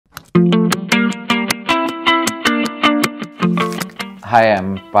Hi,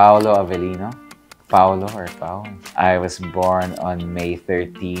 I'm Paulo Avelino. Paulo or Pao. I was born on May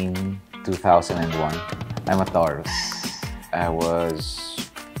 13, 2001. I'm a Taurus. I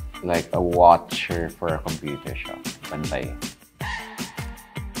was like a watcher for a computer shop. Bantay.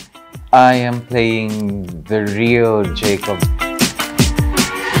 I am playing the real Jacob.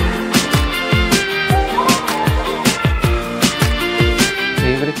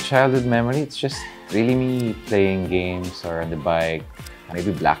 Favorite childhood memory? It's just really me playing games or on the bike.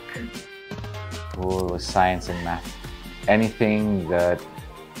 Maybe black. School was science and math. Anything that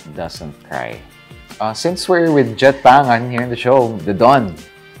doesn't cry. Since we're with Jet Pangan here in the show, The Don.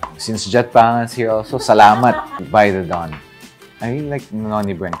 Since Jet Pangan's here also, Salamat by The Don. I really like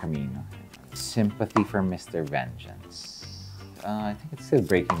Noni Buen Camino. Sympathy for Mr. Vengeance. I think it's still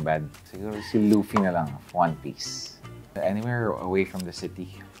Breaking Bad. Siguro si Luffy na lang, One Piece. Anywhere away from the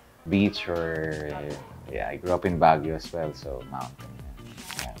city. Beach or... yeah, I grew up in Baguio as well, so mountain.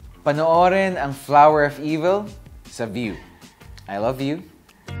 Yeah. Panoorin ang Flower of Evil sa View. I love you.